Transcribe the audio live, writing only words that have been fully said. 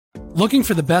Looking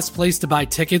for the best place to buy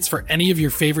tickets for any of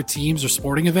your favorite teams or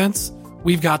sporting events?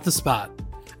 We've got the spot.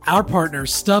 Our partner,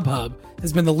 StubHub,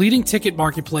 has been the leading ticket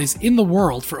marketplace in the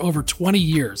world for over 20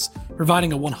 years,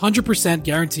 providing a 100%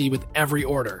 guarantee with every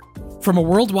order. From a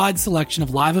worldwide selection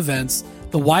of live events,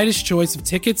 the widest choice of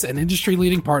tickets and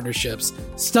industry-leading partnerships,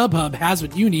 StubHub has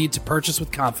what you need to purchase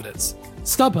with confidence.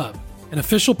 StubHub, an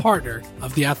official partner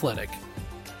of The Athletic.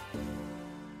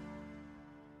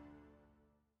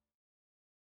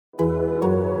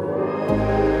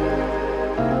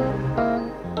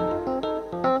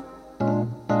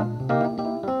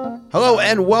 Hello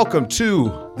and welcome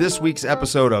to this week's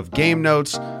episode of Game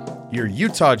Notes, your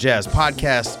Utah Jazz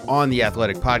podcast on the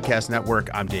Athletic Podcast Network.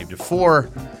 I'm Dave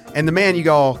DeFore, and the man you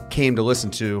all came to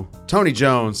listen to, Tony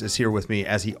Jones, is here with me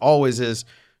as he always is.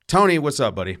 Tony, what's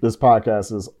up, buddy? This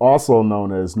podcast is also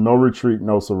known as No Retreat,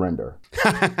 No Surrender.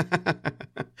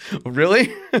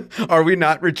 Really? Are we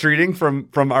not retreating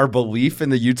from our belief in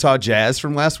the Utah Jazz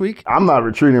from last week? I'm not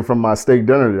retreating from my steak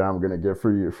dinner that I'm going to get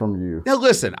from you. Now,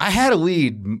 listen, I had a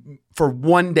lead for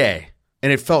one day,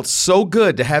 and it felt so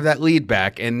good to have that lead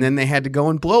back, and then they had to go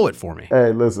and blow it for me.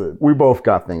 Hey, listen, we both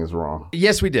got things wrong.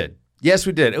 Yes, we did.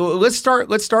 Let's start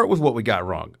with what we got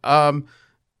wrong.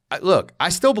 Look, I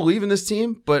still believe in this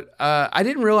team, but I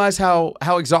didn't realize how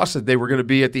exhausted they were going to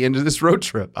be at the end of this road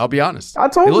trip. I'll be honest. I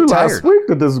told you last week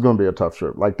that this was going to be a tough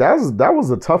trip. Like that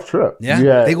was a tough trip.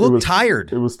 Yeah, they looked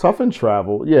tired. It was tough in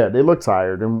travel. Yeah, they look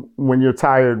tired. And when you're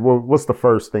tired, what's the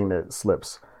first thing that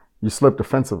slips? You slip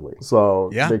defensively.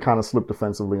 So They kind of slipped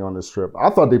defensively on this trip.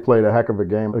 I thought they played a heck of a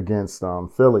game against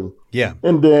Philly. Yeah.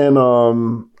 And then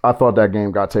I thought that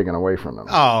game got taken away from them.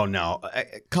 Oh, no.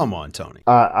 Come on, Tony.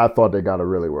 I thought they got a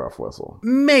really rough whistle.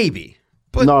 Maybe.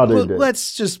 But they did.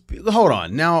 Let's just hold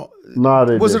on. Now,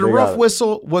 was it a rough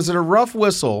whistle? Was it a rough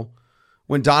whistle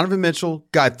when Donovan Mitchell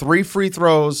got 3 free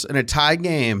throws in a tie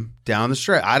game down the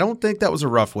stretch? I don't think that was a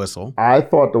rough whistle. I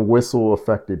thought the whistle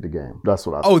affected the game. That's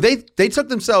what I thought. Oh, they took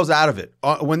themselves out of it.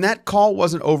 When that call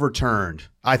wasn't overturned,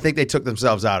 I think they took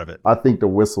themselves out of it. I think the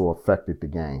whistle affected the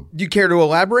game. Do you care to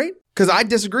elaborate? Because I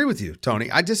disagree with you, Tony.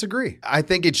 I disagree. I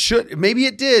think it should. Maybe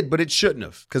it did, but it shouldn't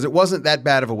have because it wasn't that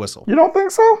bad of a whistle. You don't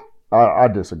think so? I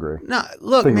disagree. No,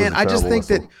 look, man, I just think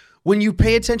that when you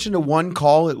pay attention to one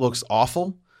call, it looks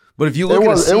awful. But if you look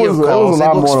at a sea of calls, it was a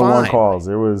lot more than one calls.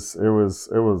 There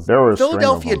were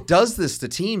Philadelphia does this to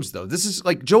teams, though. This is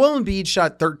like Joel Embiid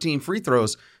shot 13 free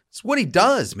throws. It's what he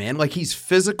does, man. Like he's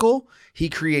physical. He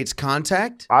creates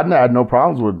contact. I had no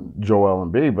problems with Joel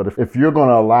Embiid, but if you're going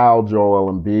to allow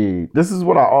Joel Embiid, this is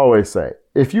what I always say.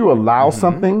 If you allow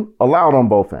something, allow it on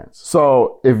both ends.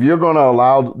 So if you're going to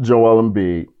allow Joel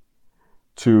Embiid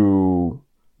to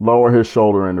lower his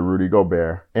shoulder into Rudy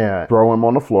Gobert and throw him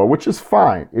on the floor, which is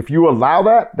fine. If you allow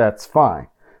that, that's fine.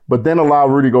 But then allow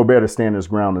Rudy Gobert to stand his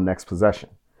ground the next possession.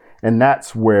 And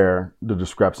that's where the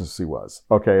discrepancy was.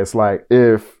 Okay, it's like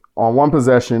if on one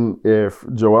possession, if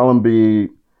Joel Embiid,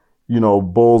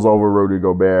 bulls over Rudy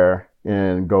Gobert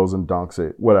and goes and dunks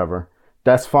it, whatever,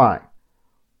 that's fine.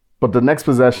 But the next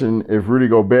possession, if Rudy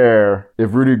Gobert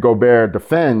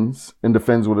defends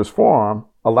with his forearm,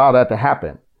 allow that to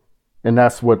happen. And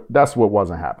that's what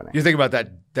wasn't happening. You think about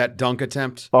that dunk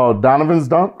attempt? Oh, Donovan's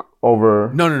dunk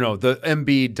over? No. The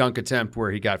Embiid dunk attempt where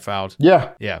he got fouled.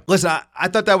 Yeah. Listen, I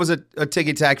thought that was a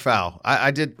ticky-tack foul. I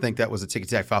did think that was a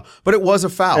ticky-tack foul, but it was a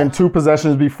foul. And two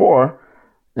possessions before,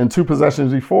 Joel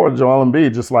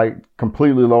Embiid just like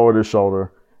completely lowered his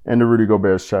shoulder into Rudy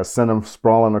Gobert's chest, sent him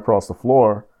sprawling across the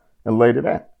floor, and laid it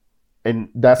in. And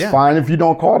that's fine if you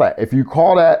don't call that. If you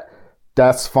call that,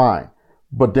 that's fine.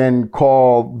 But then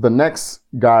call the next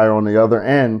guy on the other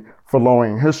end for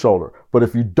lowering his shoulder. But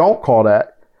if you don't call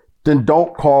that, then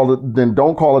don't call it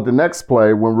the next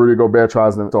play when Rudy Gobert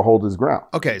tries to hold his ground.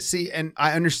 Okay, see, and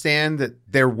I understand that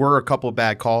there were a couple of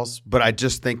bad calls, but I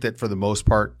just think that for the most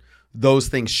part, those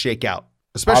things shake out.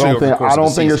 Especially over the course of the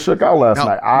season. I don't think it shook out last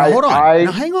night. Hold on.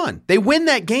 Now, hang on. They win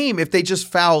that game if they just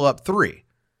foul up 3.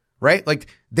 Right? Like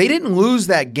they didn't lose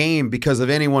that game because of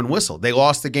any one whistle. They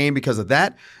lost the game because of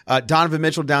that. Donovan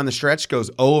Mitchell down the stretch goes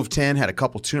 0 of 10, had a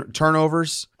couple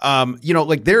turnovers.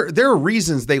 There are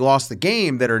reasons they lost the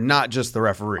game that are not just the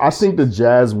referees. I think the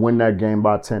Jazz win that game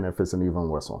by 10 if it's an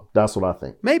even whistle. That's what I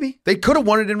think. Maybe. They could have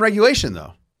won it in regulation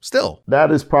though. Still.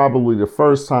 That is probably the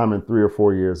first time in 3 or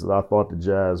 4 years that I thought the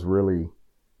Jazz really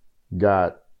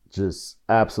got just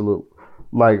absolute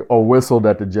like a whistle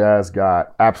that the Jazz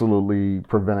got absolutely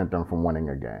prevented them from winning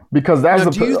a game. Because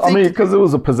because it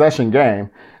was a possession game.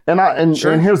 And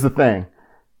here's the thing.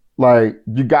 Like,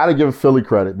 you got to give Philly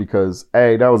credit because,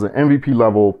 A, that was an MVP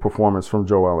level performance from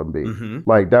Joel Embiid. Mm-hmm.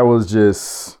 Like, that was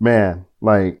just, man,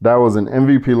 like, that was an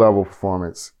MVP level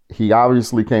performance. He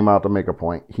obviously came out to make a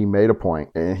point. He made a point,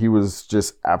 and he was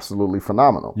just absolutely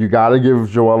phenomenal. You got to give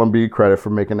Joel Embiid credit for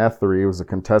making that three. It was a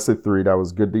contested three. That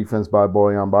was good defense by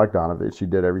Bojan Bogdanovic. He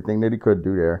did everything that he could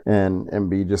do there, and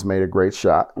Embiid just made a great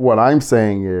shot. What I'm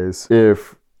saying is,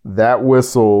 if that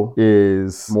whistle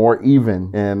is more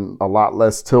even and a lot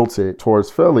less tilted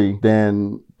towards Philly,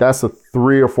 then that's a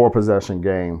 3 or 4 possession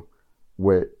game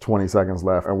with 20 seconds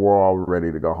left, and we're all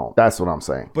ready to go home. That's what I'm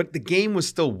saying. But the game was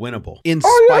still winnable. In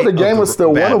Oh yeah, spite the game of was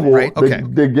still bad, winnable. Right? Okay.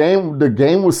 The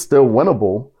game was still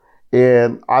winnable,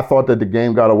 and I thought that the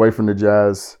game got away from the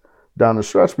Jazz down the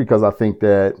stretch because I think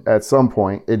that at some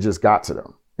point it just got to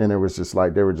them. And it was just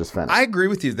like they were just finished. I agree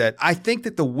with you that I think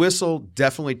that the whistle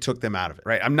definitely took them out of it,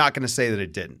 right? I'm not going to say that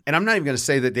it didn't. And I'm not even going to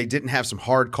say that they didn't have some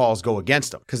hard calls go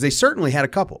against them, because they certainly had a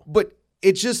couple. But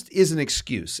it just is an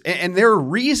excuse. And there are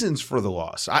reasons for the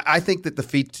loss. I think that the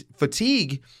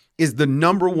fatigue is the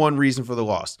number one reason for the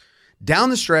loss.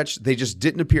 Down the stretch, they just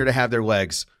didn't appear to have their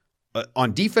legs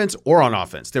on defense or on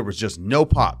offense. There was just no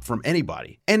pop from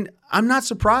anybody. And I'm not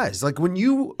surprised. Like, when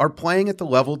you are playing at the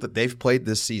level that they've played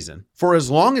this season for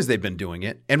as long as they've been doing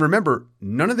it, and remember,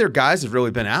 none of their guys have really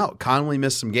been out. Conley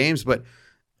missed some games, but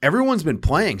everyone's been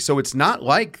playing. So it's not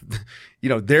like,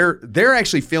 they're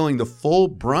actually feeling the full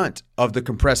brunt of the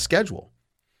compressed schedule.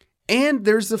 And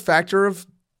there's the factor of,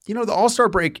 the All-Star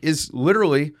break is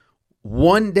literally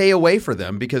one day away for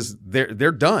them because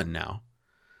they're done now.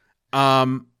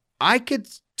 I could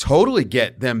totally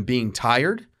get them being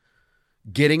tired,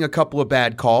 getting a couple of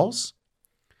bad calls,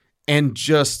 and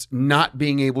just not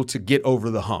being able to get over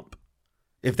the hump,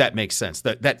 if that makes sense.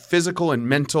 That physical and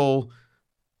mental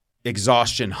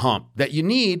exhaustion hump that you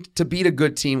need to beat a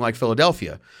good team like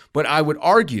Philadelphia. But I would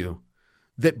argue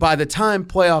that by the time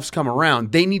playoffs come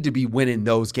around, they need to be winning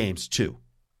those games too,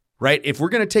 right? If we're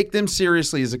going to take them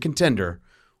seriously as a contender,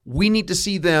 we need to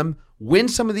see them win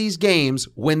some of these games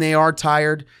when they are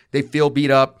tired, they feel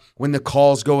beat up, when the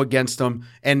calls go against them,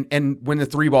 and when the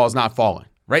three ball is not falling,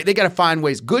 right? They got to find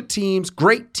ways. Good teams,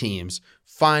 great teams,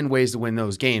 find ways to win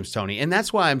those games, Tony. And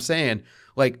that's why I'm saying,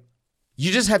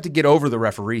 you just have to get over the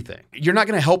referee thing. You're not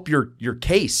going to help your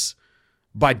case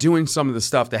by doing some of the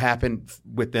stuff that happened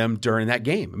with them during that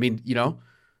game. I mean,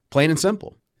 plain and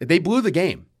simple. They blew the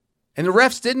game. And the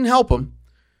refs didn't help them.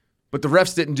 But the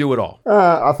refs didn't do it all.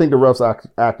 I think the refs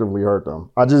actively hurt them.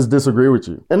 I just disagree with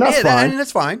you. And that's fine.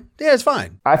 That's fine. Yeah, it's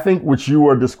fine. I think what you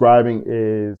are describing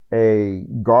is a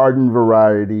garden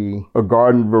variety.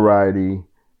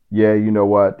 Yeah, you know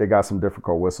what? They got some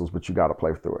difficult whistles, but you got to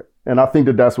play through it. And I think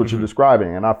that that's what you're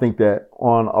describing. And I think that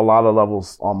on a lot of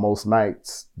levels, on most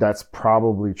nights, that's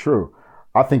probably true.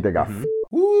 I think they got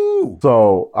Woo!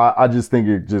 So I just think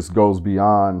it just goes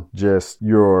beyond just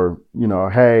your,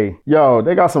 hey,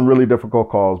 they got some really difficult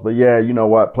calls, but yeah, you know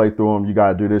what? Play through them. You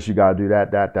got to do this. You got to do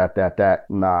that.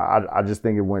 Nah, I just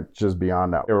think it went just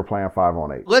beyond that. They were playing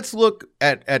 5-on-8. Let's look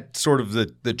at sort of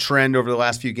the trend over the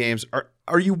last few games.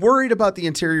 Are you worried about the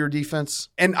interior defense?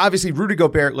 And obviously, Rudy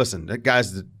Gobert, listen, that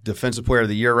guy's the defensive player of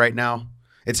the year right now.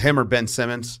 It's him or Ben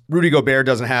Simmons. Rudy Gobert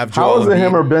doesn't have Joel How is it Embiid.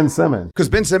 him or Ben Simmons? Because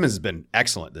Ben Simmons has been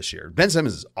excellent this year. Ben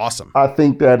Simmons is awesome. I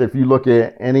think that if you look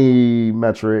at any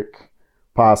metric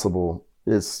possible,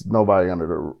 it's nobody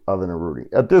other than Rudy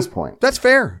at this point. That's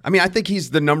fair. I mean, I think he's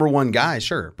the number one guy,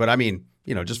 sure. But I mean,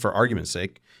 just for argument's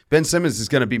sake, Ben Simmons is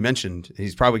going to be mentioned.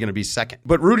 He's probably going to be second.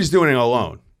 But Rudy's doing it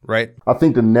alone, right? I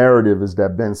think the narrative is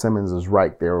that Ben Simmons is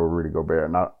right there with Rudy Gobert,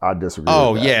 and I disagree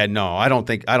with that. Yeah, no, I don't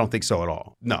think so at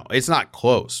all. No, it's not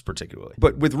close particularly.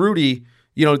 But with Rudy,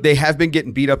 they have been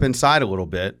getting beat up inside a little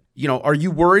bit. Are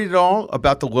you worried at all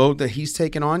about the load that he's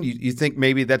taken on? You think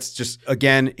maybe that's just,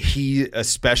 again, he,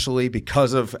 especially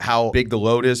because of how big the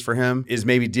load is for him, is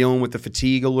maybe dealing with the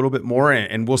fatigue a little bit more,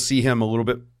 and we'll see him a little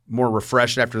bit more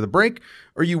refreshed after the break?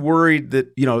 Or are you worried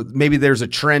that, maybe there's a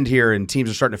trend here and teams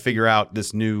are starting to figure out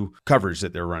this new coverage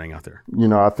that they're running out there?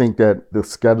 I think that the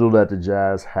schedule that the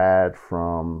Jazz had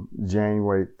from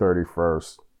January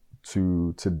 31st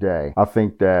to today, I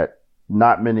think that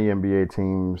not many NBA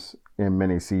teams in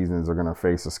many seasons are going to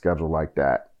face a schedule like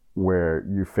that, where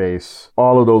you face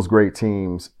all of those great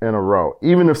teams in a row.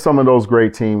 Even if some of those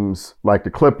great teams, like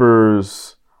the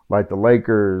Clippers, like the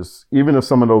Lakers, even if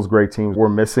some of those great teams were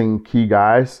missing key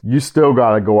guys, you still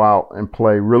got to go out and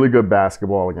play really good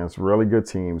basketball against really good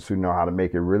teams who know how to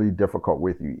make it really difficult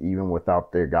with you, even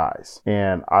without their guys.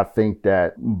 And I think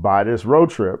that by this road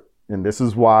trip, and this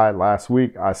is why last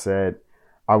week I said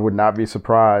I would not be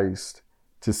surprised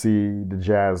to see the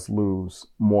Jazz lose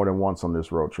more than once on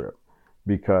this road trip,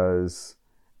 because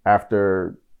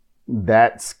after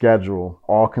that schedule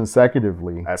all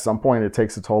consecutively, at some point it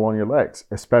takes a toll on your legs,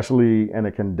 especially in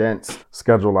a condensed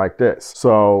schedule like this.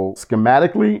 So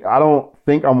schematically, I don't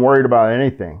think I'm worried about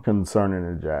anything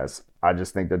concerning the Jazz. I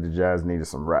just think that the Jazz needed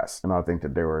some rest, and I think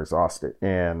that they were exhausted.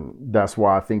 And that's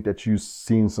why I think that you've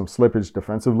seen some slippage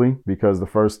defensively, because the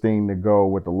first thing to go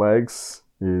with the legs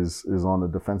is on the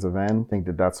defensive end. I think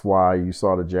that that's why you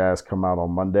saw the Jazz come out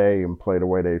on Monday and play the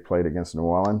way they played against New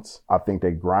Orleans. I think they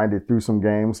grinded through some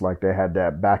games, like they had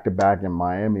that back-to-back in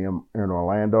Miami and in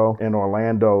Orlando. In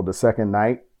Orlando, the second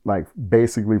night, like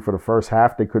basically for the first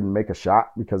half, they couldn't make a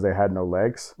shot because they had no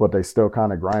legs, but they still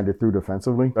kind of grinded through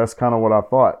defensively. That's kind of what I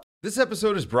thought. This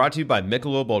episode is brought to you by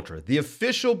Michelob Ultra, the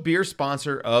official beer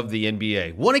sponsor of the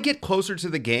NBA. Want to get closer to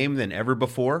the game than ever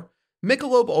before?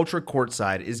 Michelob Ultra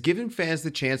Courtside is giving fans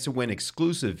the chance to win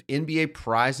exclusive NBA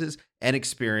prizes and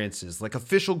experiences like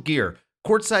official gear,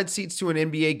 courtside seats to an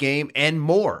NBA game, and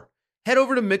more. Head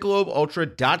over to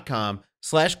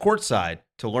MichelobUltra.com/courtside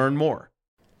to learn more.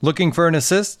 Looking for an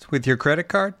assist with your credit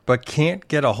card but can't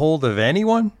get a hold of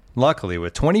anyone? Luckily,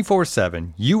 with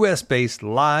 24/7 US-based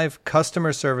live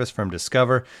customer service from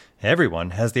Discover,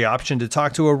 everyone has the option to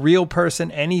talk to a real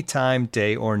person anytime,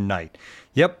 day or night.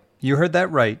 Yep, you heard that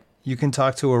right. You can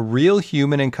talk to a real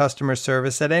human in customer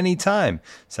service at any time.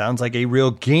 Sounds like a real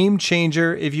game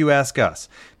changer if you ask us.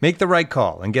 Make the right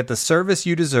call and get the service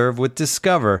you deserve with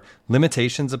Discover.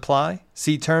 Limitations apply.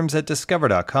 See terms at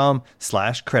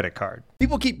discover.com/creditcard.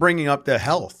 People keep bringing up the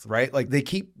health, right? Like they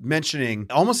keep mentioning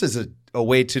almost as a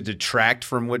way to detract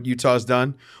from what Utah's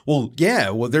done. Well,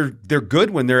 yeah, they're good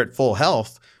when they're at full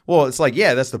health. Well, it's like,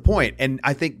 yeah, that's the point. And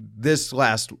I think this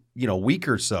last, week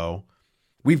or so,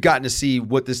 we've gotten to see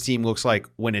what this team looks like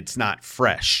when it's not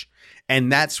fresh.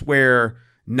 And that's where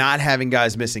not having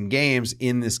guys missing games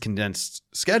in this condensed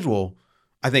schedule,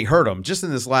 I think, hurt them just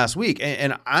in this last week.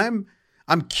 And I'm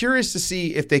curious to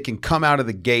see if they can come out of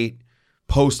the gate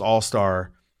post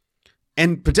All-Star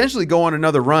and potentially go on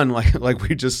another run like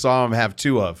we just saw them have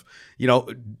two of.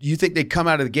 You think they come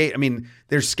out of the gate? I mean,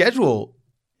 their schedule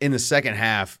in the second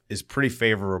half is pretty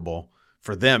favorable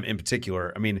for them in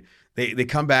particular. I mean, They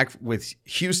come back with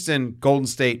Houston, Golden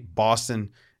State, Boston,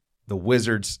 the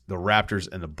Wizards, the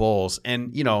Raptors, and the Bulls.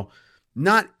 And,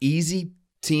 not easy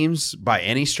teams by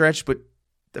any stretch, but,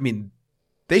 I mean,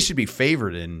 they should be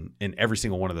favored in every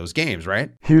single one of those games,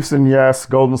 right? Houston, yes.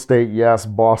 Golden State, yes.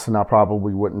 Boston, I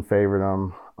probably wouldn't favor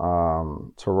them.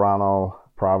 Toronto,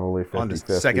 probably 50-50. On the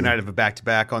second night of a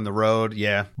back-to-back on the road,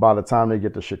 yeah. By the time they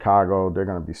get to Chicago, they're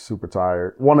going to be super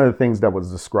tired. One of the things that was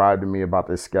described to me about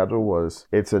this schedule was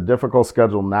it's a difficult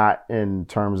schedule, not in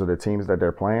terms of the teams that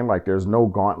they're playing. Like there's no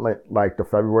gauntlet like the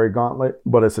February gauntlet,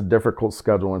 but it's a difficult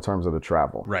schedule in terms of the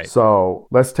travel. Right. So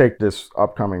let's take this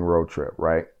upcoming road trip,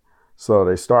 right? So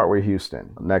they start with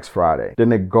Houston next Friday. Then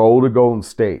they go to Golden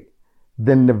State.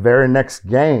 Then the very next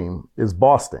game is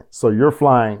Boston. So you're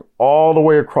flying all the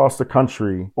way across the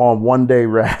country on 1 day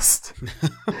rest.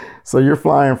 So you're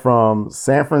flying from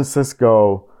San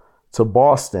Francisco to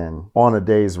Boston on a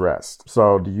day's rest.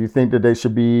 So do you think that they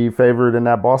should be favored in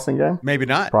that Boston game? Maybe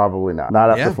not. Probably not.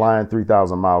 Not after flying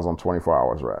 3,000 miles on 24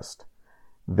 hours rest.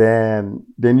 Then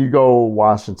you go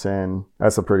Washington.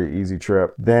 That's a pretty easy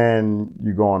trip. Then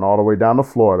you're going all the way down to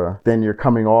Florida. Then you're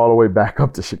coming all the way back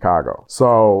up to Chicago.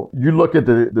 So you look at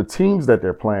the teams that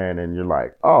they're playing and you're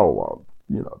like, oh, well,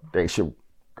 they should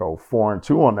go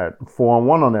 4-2 on that,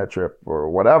 4-1 on that trip or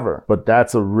whatever. But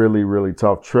that's a really, really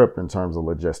tough trip in terms of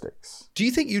logistics. Do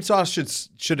you think Utah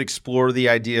should explore the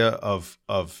idea of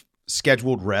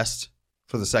scheduled rest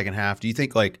for the second half? Do you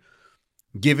think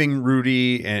giving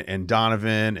Rudy and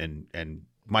Donovan and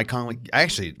Mike Conley,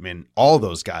 actually, all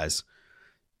those guys,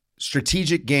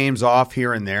 strategic games off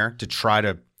here and there to try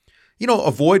to,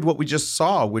 avoid what we just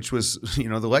saw, which was,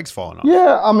 the legs falling off?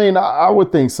 Yeah, I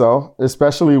would think so,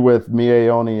 especially with Miye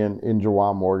Oni and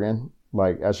Juwan Morgan,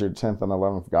 as your 10th and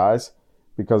 11th guys,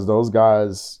 because those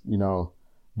guys,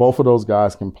 both of those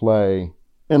guys can play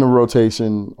in a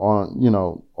rotation on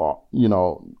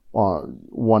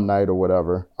one night or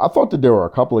whatever. I thought that there were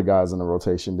a couple of guys in the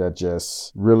rotation that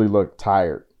just really looked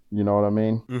tired. You know what I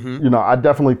mean? Mm-hmm. I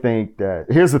definitely think that,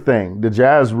 here's the thing, the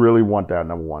Jazz really want that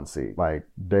number one seed.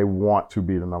 They want to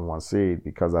be the number one seed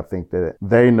because I think that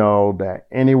they know that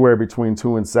anywhere between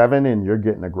 2 and 7 and you're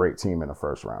getting a great team in the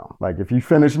first round. If you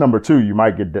finish number 2, you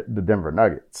might get the Denver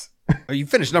Nuggets. Or you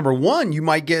finish number 1, you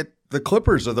might get the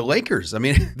Clippers or the Lakers. I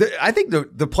mean, I think the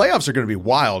playoffs are going to be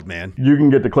wild, man. You can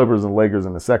get the Clippers and Lakers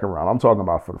in the second round. I'm talking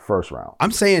about for the first round.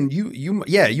 I'm saying you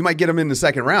might get them in the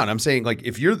second round. I'm saying like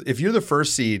if you're the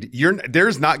first seed,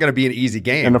 there's not going to be an easy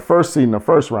game. In the first seed in the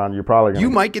first round, you're probably going to. You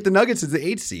might get the Nuggets as the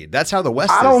 8th seed. That's how the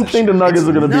West. I don't think the Nuggets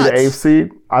are going to be the 8th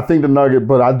seed. I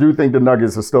do think the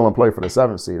Nuggets are still in play for the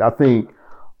 7th seed. I think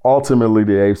ultimately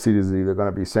the 8th seed is either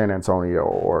going to be San Antonio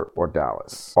or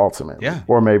Dallas. Ultimately, yeah,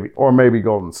 or maybe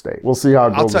Golden State. We'll see how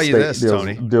Golden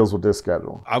State deals with this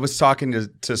schedule. I was talking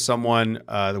to someone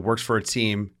that works for a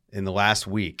team in the last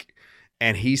week,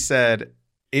 and he said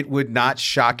it would not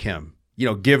shock him,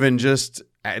 given just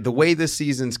the way this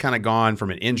season's kind of gone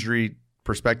from an injury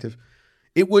perspective,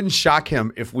 it wouldn't shock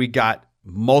him if we got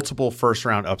multiple first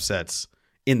round upsets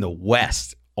in the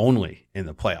West only in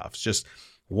the playoffs. Just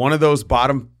one of those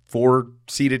bottom 4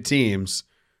 seeded teams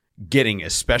getting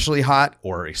especially hot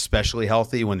or especially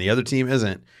healthy when the other team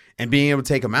isn't, and being able to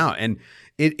take them out. And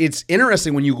it's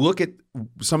interesting when you look at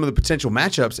some of the potential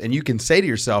matchups and you can say to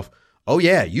yourself, oh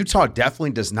yeah, Utah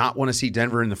definitely does not want to see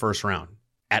Denver in the first round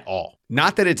at all.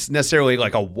 Not that it's necessarily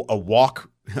like a walk,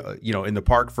 in the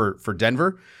park for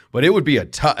Denver, but it would be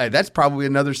that's probably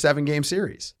another 7-game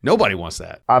series. Nobody wants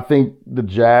that. I think the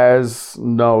Jazz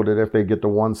know that if they get the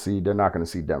 1 seed, they're not going to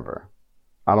see Denver.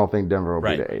 I don't think Denver will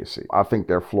be the 8th seed. I think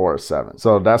their floor is 7.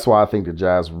 So that's why I think the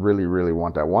Jazz really, really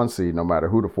want that 1 seed, no matter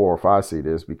who the 4 or 5 seed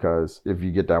is, because if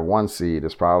you get that 1 seed,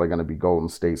 it's probably going to be Golden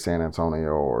State, San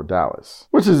Antonio, or Dallas.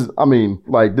 Which is,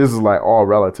 this is like all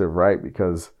relative, right?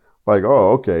 Because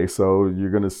oh, okay, so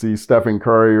you're going to see Stephen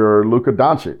Curry or Luka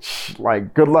Doncic.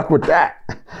 Like, good luck with that.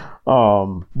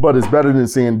 But it's better than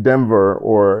seeing Denver,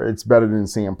 or it's better than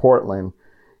seeing Portland,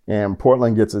 and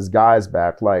Portland gets his guys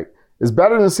back. Like, it's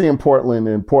better than seeing Portland,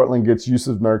 and Portland gets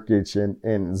Yusuf Nurkic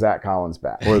and Zach Collins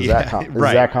back. Or is Zach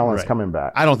Collins coming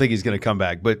back? I don't think he's going to come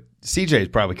back, but CJ is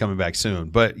probably coming back soon.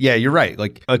 But yeah, you're right.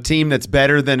 Like, a team that's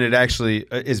better than it actually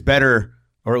is better,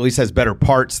 or at least has better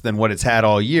parts than what it's had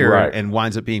all year, and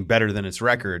winds up being better than its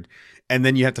record. And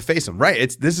then you have to face them.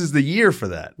 Right. This is the year for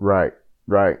that. Right.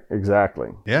 Exactly.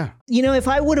 Yeah. If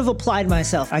I would have applied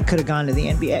myself, I could have gone to the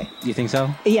NBA. You think so?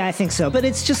 Yeah, I think so. But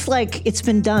it's just like, it's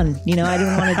been done. I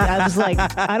didn't want to, I was like,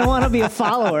 I don't want to be a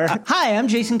follower. Hi, I'm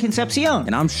Jason Concepcion.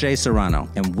 And I'm Shea Serrano.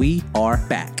 And we are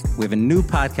back. We have a new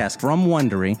podcast from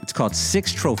Wondery. It's called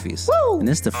 6 Trophies. Woo! And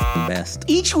it's the best.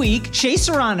 Each week, Shea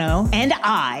Serrano and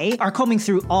I are combing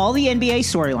through all the NBA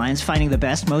storylines, finding the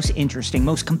best, most interesting,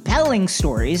 most compelling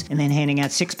stories, and then handing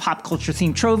out 6 pop culture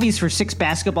themed trophies for 6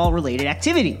 basketball-related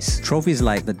activities. Trophies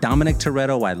like the Dominic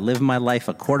Toretto I Live My Life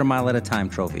a Quarter Mile at a Time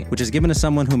trophy, which is given to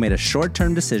someone who made a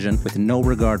short-term decision with no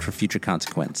regard for future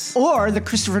consequence. Or the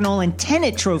Christopher Nolan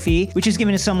Tenet trophy, which is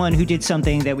given to someone who did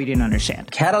something that we didn't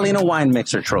understand. Catalina Wine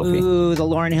Mixer trophy. Ooh, the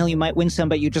Lauryn Hill You Might Win Some,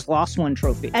 but You Just Lost One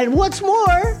trophy. And what's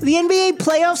more, the NBA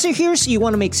playoffs are here, so you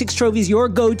want to make 6 Trophies your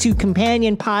go-to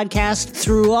companion podcast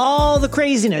through all the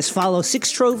craziness. Follow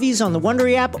 6 Trophies on the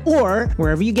Wondery app or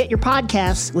wherever you get your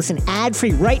podcasts. Listen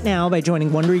ad-free right now by joining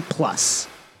Wondery Plus.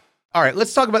 All right,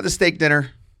 let's talk about the steak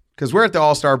dinner, because we're at the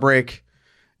All-Star break,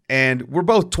 and we're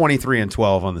both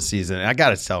 23-12 on the season. And I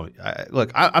got to tell you,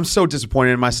 I'm so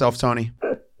disappointed in myself, Tony.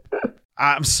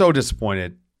 I'm so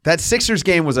disappointed. That Sixers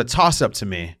game was a toss-up to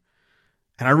me,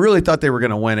 and I really thought they were going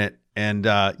to win it. And,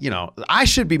 I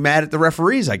should be mad at the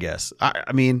referees, I guess.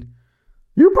 I mean,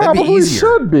 you probably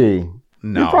should be.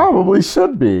 No. You probably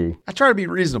should be. I try to be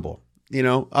reasonable,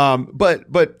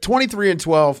 but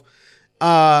 23-12,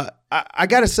 I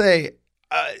got to say,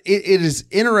 it is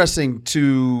interesting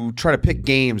to try to pick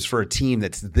games for a team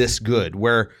that's this good,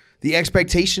 where the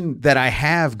expectation that I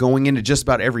have going into just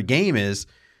about every game is,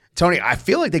 Tony, I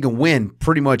feel like they can win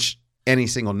pretty much any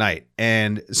single night.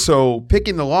 And so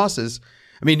picking the losses,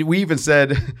 I mean, we even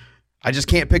said, I just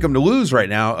can't pick them to lose right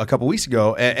now a couple weeks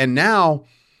ago. And now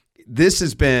this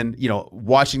has been,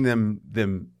 watching them,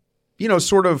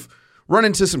 sort of run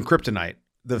into some kryptonite,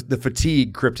 the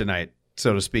fatigue kryptonite,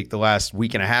 so to speak, the last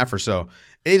week and a half or so.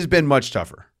 It has been much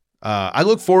tougher. I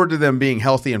look forward to them being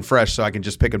healthy and fresh so I can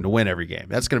just pick them to win every game.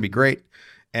 That's going to be great.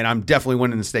 And I'm definitely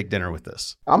winning the steak dinner with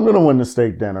this. I'm going to win the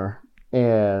steak dinner.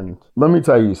 And let me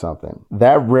tell you something.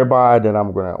 That ribeye that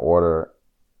I'm going to order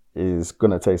is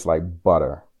going to taste like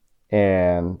butter.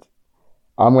 And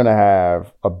I'm going to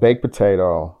have a baked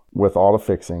potato with all the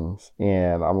fixings.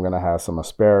 And I'm going to have some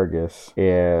asparagus.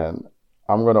 And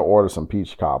I'm going to order some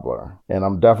peach cobbler. And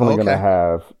I'm definitely going to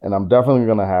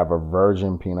have a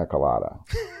virgin pina colada.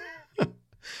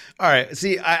 All right.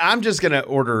 See, I'm just going to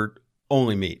order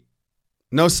only meat.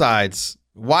 No sides,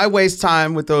 Why waste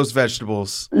time with those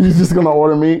vegetables? You're just gonna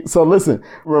order meat. So listen,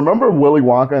 remember Willy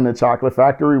Wonka and the Chocolate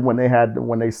Factory when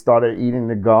they started eating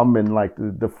the gum and like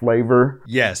the flavor?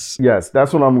 Yes. Yes,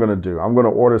 that's what I'm gonna do. I'm gonna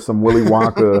order some Willy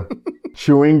Wonka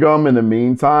chewing gum in the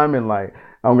meantime, and like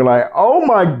I'm gonna like, oh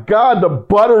my God, the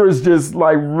butter is just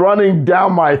like running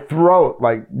down my throat.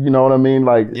 Like, you know what I mean?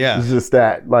 Like, yeah. It's just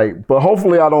that. Like, but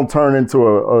hopefully I don't turn into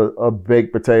a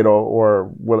baked potato or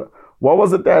what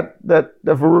was it that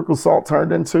Veruca Salt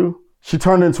turned into? She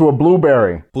turned into a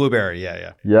blueberry. Blueberry,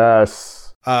 yeah.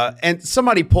 Yes. And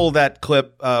somebody pulled that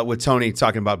clip with Tony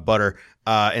talking about butter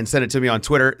and sent it to me on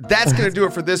Twitter. That's going to do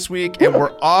it for this week. And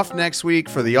we're off next week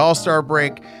for the All-Star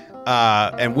break.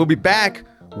 And we'll be back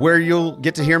where you'll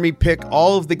get to hear me pick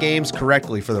all of the games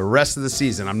correctly for the rest of the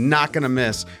season. I'm not going to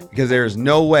miss because there is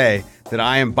no way that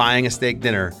I am buying a steak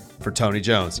dinner for Tony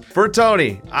Jones. For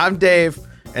Tony, I'm Dave,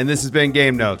 and this has been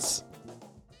Game Notes.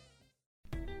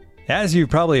 As you've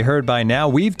probably heard by now,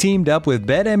 we've teamed up with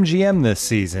BetMGM this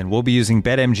season. We'll be using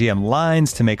BetMGM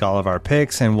lines to make all of our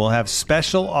picks, and we'll have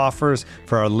special offers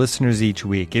for our listeners each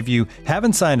week. If you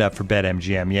haven't signed up for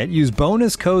BetMGM yet, use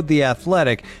bonus code The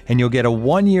Athletic, and you'll get a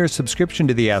 1-year subscription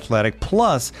to The Athletic,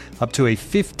 plus up to a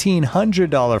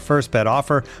 $1,500 first bet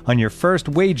offer on your first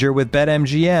wager with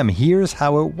BetMGM. Here's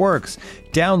how it works.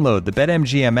 Download the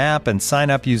BetMGM app and sign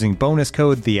up using bonus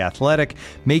code The Athletic.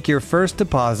 Make your first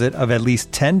deposit of at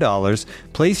least $10.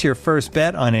 Place your first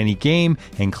bet on any game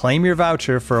and claim your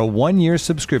voucher for a 1-year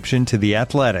subscription to The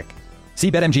Athletic. See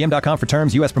BetMGM.com for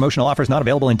terms. U.S. promotional offers not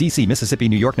available in D.C., Mississippi,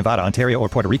 New York, Nevada, Ontario, or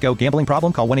Puerto Rico. Gambling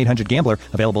problem? Call 1-800-GAMBLER.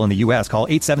 Available in the U.S. Call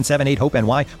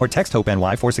 877-8-HOPE-NY or text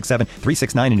HOPE-NY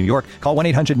 467-369 in New York. Call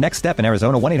 1-800-NEXT-STEP in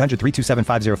Arizona.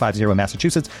 1-800-327-5050 in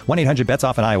Massachusetts.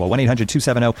 1-800-BETS-OFF in Iowa.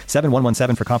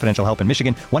 1-800-270-7117 for confidential help in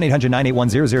Michigan.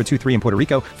 1-800-981-0023 in Puerto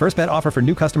Rico. First bet offer for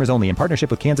new customers only in partnership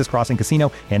with Kansas Crossing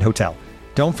Casino and Hotel.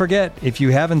 Don't forget, if you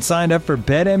haven't signed up for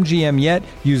BetMGM yet,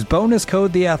 use bonus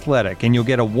code The Athletic, and you'll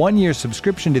get a 1-year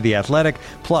subscription to The Athletic,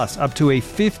 plus up to a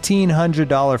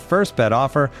 $1,500 first bet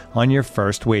offer on your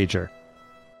first wager.